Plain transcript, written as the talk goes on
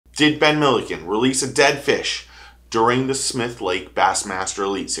Did Ben Milliken release a dead fish during the Smith Lake Bassmaster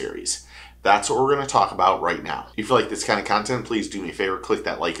Elite Series? That's what we're going to talk about right now. If you like this kind of content, please do me a favor, click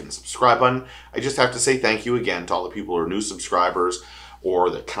that like and subscribe button. I just have to say thank you again to all the people who are new subscribers or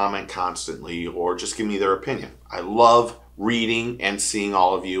that comment constantly or just give me their opinion. I love reading and seeing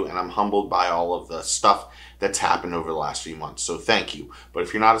all of you, and I'm humbled by all of the stuff that's happened over the last few months. So thank you. But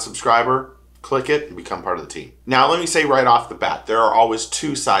if you're not a subscriber, click it and become part of the team. Now, let me say right off the bat, there are always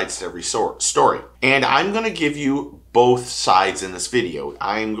two sides to every story. And I'm going to give you both sides in this video.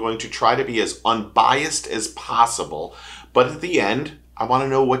 I'm going to try to be as unbiased as possible. But at the end, I want to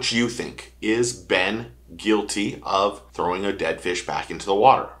know what you think. Is Ben guilty of throwing a dead fish back into the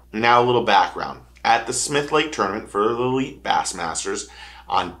water? Now, a little background. At the Smith Lake tournament for the Elite Bassmasters,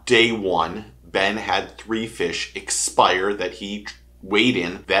 on day one, Ben had 3 fish expire that he weighed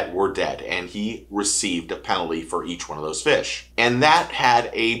in that were dead, and he received a penalty for each one of those fish. And that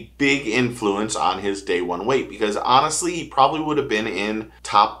had a big influence on his day one weight, because honestly, he probably would have been in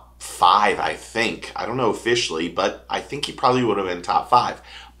top 5, I think. I don't know officially, but I think he probably would have been top 5.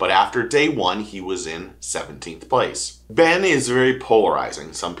 But after day one, he was in 17th place. Ben is very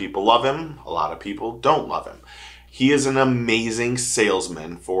polarizing. Some people love him, a lot of people don't love him. He is an amazing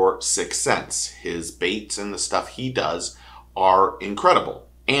salesman for 6 cents. His baits and the stuff he does are incredible.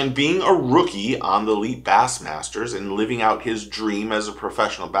 And being a rookie on the Elite Bassmasters and living out his dream as a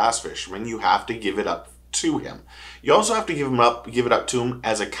professional bass fisherman, you have to give it up to him. You also have to give it up to him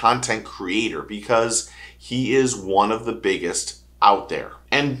as a content creator, because he is one of the biggest out there.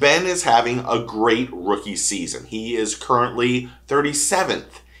 And Ben is having a great rookie season. He is currently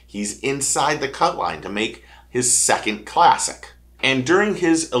 37th. He's inside the cut line to make his 2nd classic. And during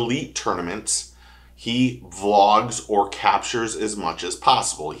his elite tournaments, he vlogs or captures as much as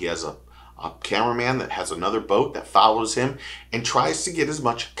possible. He has a cameraman that has another boat that follows him and tries to get as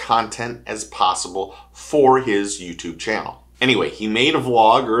much content as possible for his YouTube channel. Anyway, he made a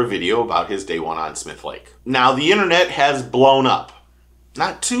vlog or a video about his day one on Smith Lake. Now, the internet has blown up.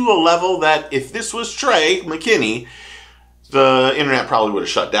 Not to a level that if this was Trey McKinney, the internet probably would have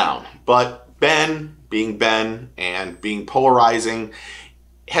shut down. But Ben, being Ben and being polarizing,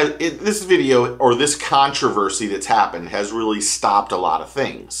 this video or this controversy that's happened has really stopped a lot of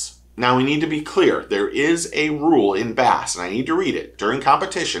things. Now, we need to be clear. There is a rule in bass, and I need to read it. During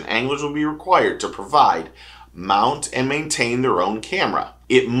competition, anglers will be required to provide, mount, and maintain their own camera.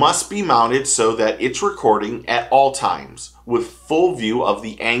 It must be mounted so that it's recording at all times with full view of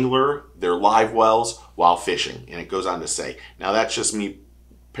the angler, their live wells while fishing. And it goes on to say, now that's just me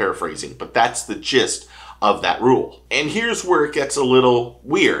paraphrasing, but that's the gist of that rule. And here's where it gets a little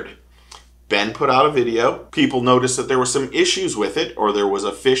weird. Ben put out a video. People noticed that there were some issues with it, or there was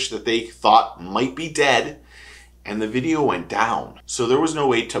a fish that they thought might be dead, and the video went down. So there was no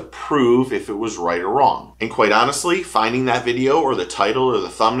way to prove if it was right or wrong. And quite honestly, finding that video or the title or the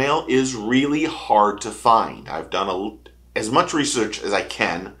thumbnail is really hard to find. I've done as much research as I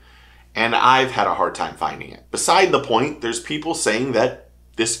can, and I've had a hard time finding it. Beside the point, there's people saying that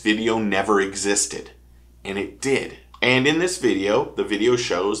this video never existed. And it did. And in this video, the video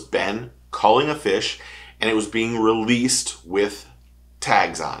shows Ben culling a fish, and it was being released with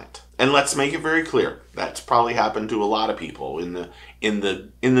tags on it. And let's make it very clear, that's probably happened to a lot of people in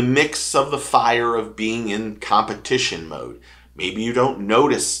the mix of the fire of being in competition mode. Maybe you don't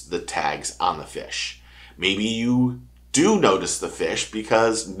notice the tags on the fish. Maybe you do notice the fish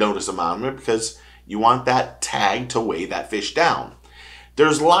notice them on it because you want that tag to weigh that fish down.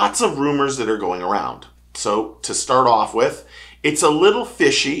 There's lots of rumors that are going around. So to start off with, it's a little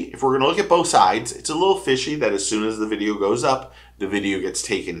fishy. If we're going to look at both sides, it's a little fishy that as soon as the video goes up, the video gets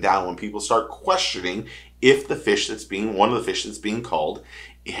taken down when people start questioning if the fish one of the fish that's being culled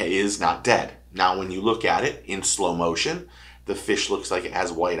is not dead. Now, when you look at it in slow motion, the fish looks like it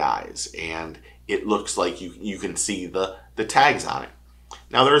has white eyes, and it looks like you can see the tags on it.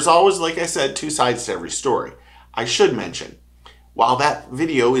 Now, there's always, like I said, 2 sides to every story. I should mention, while that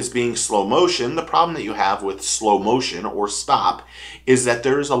video is being slow motion, the problem that you have with slow motion or stop is that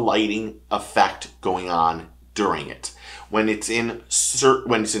there is a lighting effect going on during it. When it's in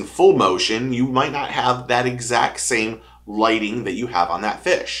full motion, you might not have that exact same lighting that you have on that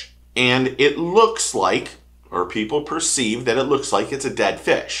fish. And it looks like, or people perceive that it looks like it's a dead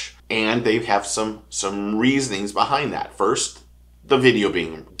fish. And they have some reasonings behind that. First, the video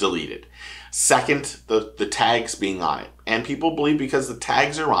being deleted. Second, the tags being on it. And people believe because the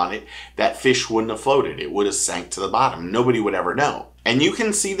tags are on it, that fish wouldn't have floated. It would have sank to the bottom. Nobody would ever know. And you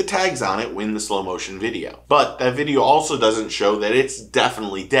can see the tags on it in the slow motion video. But that video also doesn't show that it's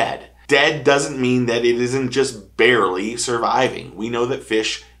definitely dead. Dead doesn't mean that it isn't just barely surviving. We know that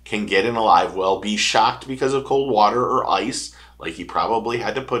fish can get in a live well, be shocked because of cold water or ice, like he probably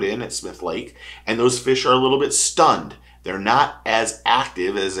had to put in at Smith Lake, and those fish are a little bit stunned. They're not as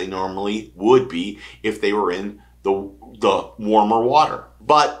active as they normally would be if they were in the warmer water.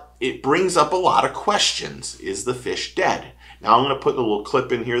 But it brings up a lot of questions. Is the fish dead? Now I'm going to put a little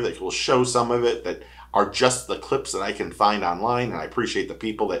clip in here that will show some of it that are just the clips that I can find online, and I appreciate the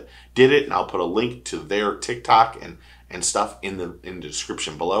people that did it, and I'll put a link to their TikTok and stuff in the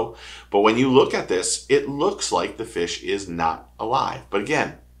description below. But when you look at this, it looks like the fish is not alive. But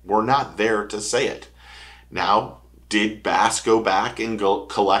again, we're not there to say it. Now, did Bass go back and go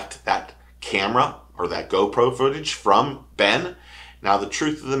collect that camera or that GoPro footage from Ben? Now, the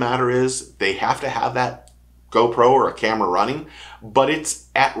truth of the matter is they have to have that GoPro or a camera running, but it's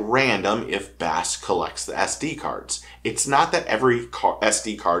at random if Bass collects the SD cards. It's not that every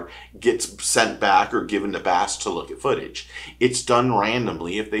SD card gets sent back or given to Bass to look at footage. It's done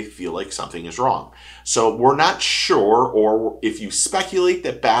randomly if they feel like something is wrong. So we're not sure, or if you speculate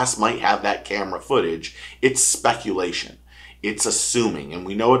that Bass might have that camera footage, it's speculation. It's assuming, and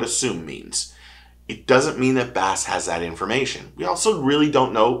we know what assume means. It doesn't mean that Bass has that information. We also really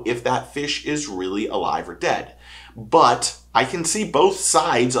don't know if that fish is really alive or dead. But I can see both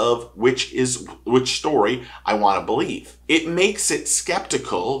sides of which story I want to believe. It makes it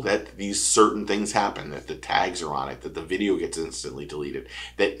skeptical that these certain things happen, that the tags are on it, that the video gets instantly deleted,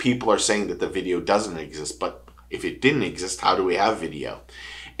 that people are saying that the video doesn't exist, but if it didn't exist, how do we have video?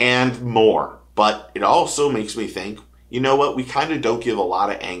 And more. But it also makes me think, you know what, we kind of don't give a lot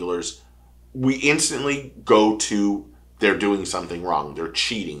of anglers, we instantly go to they're doing something wrong, they're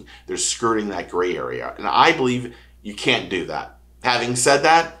cheating, they're skirting that gray area. And I believe you can't do that. Having said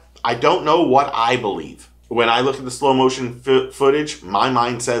that, I don't know what I believe. When I look at the slow motion footage, my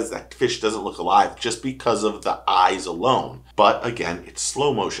mind says that fish doesn't look alive just because of the eyes alone. But again, it's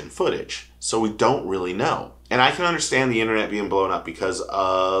slow motion footage, so we don't really know. And I can understand the internet being blown up because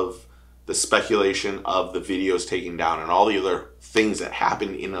of the speculation of the videos taken down and all the other things that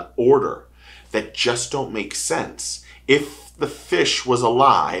happen in an order that just don't make sense. If the fish was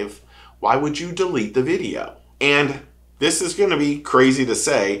alive, why would you delete the video? And this is going to be crazy to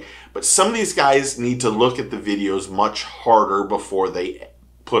say, but some of these guys need to look at the videos much harder before they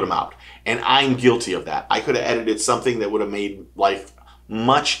put them out. And I'm guilty of that. I could have edited something that would have made life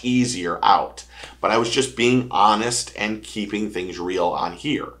much easier out. But I was just being honest and keeping things real on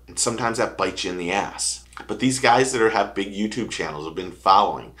here. And sometimes that bites you in the ass. But these guys that have big YouTube channels have been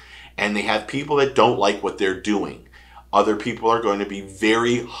following, and they have people that don't like what they're doing. Other people are going to be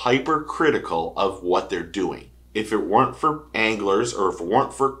very hypercritical of what they're doing. If it weren't for anglers, or if it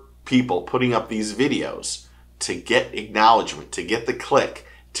weren't for people putting up these videos to get acknowledgement, to get the click,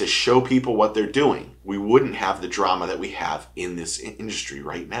 to show people what they're doing, we wouldn't have the drama that we have in this industry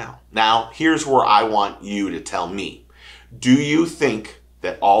right now. Now, here's where I want you to tell me. Do you think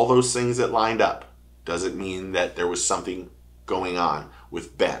that all those things that lined up, does it mean that there was something going on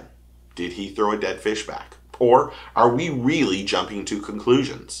with Ben? Did he throw a dead fish back? Or are we really jumping to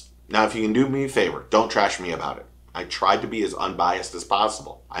conclusions? Now, if you can do me a favor, don't trash me about it. I tried to be as unbiased as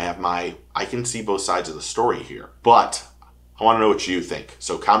possible. I can see both sides of the story here, but I want to know what you think.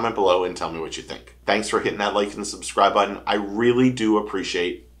 So comment below and tell me what you think. Thanks for hitting that like and subscribe button. I really do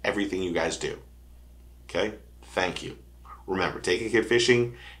appreciate everything you guys do. Okay? Thank you. Remember, take a kid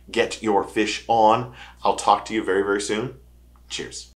fishing, get your fish on. I'll talk to you very, very soon. Cheers.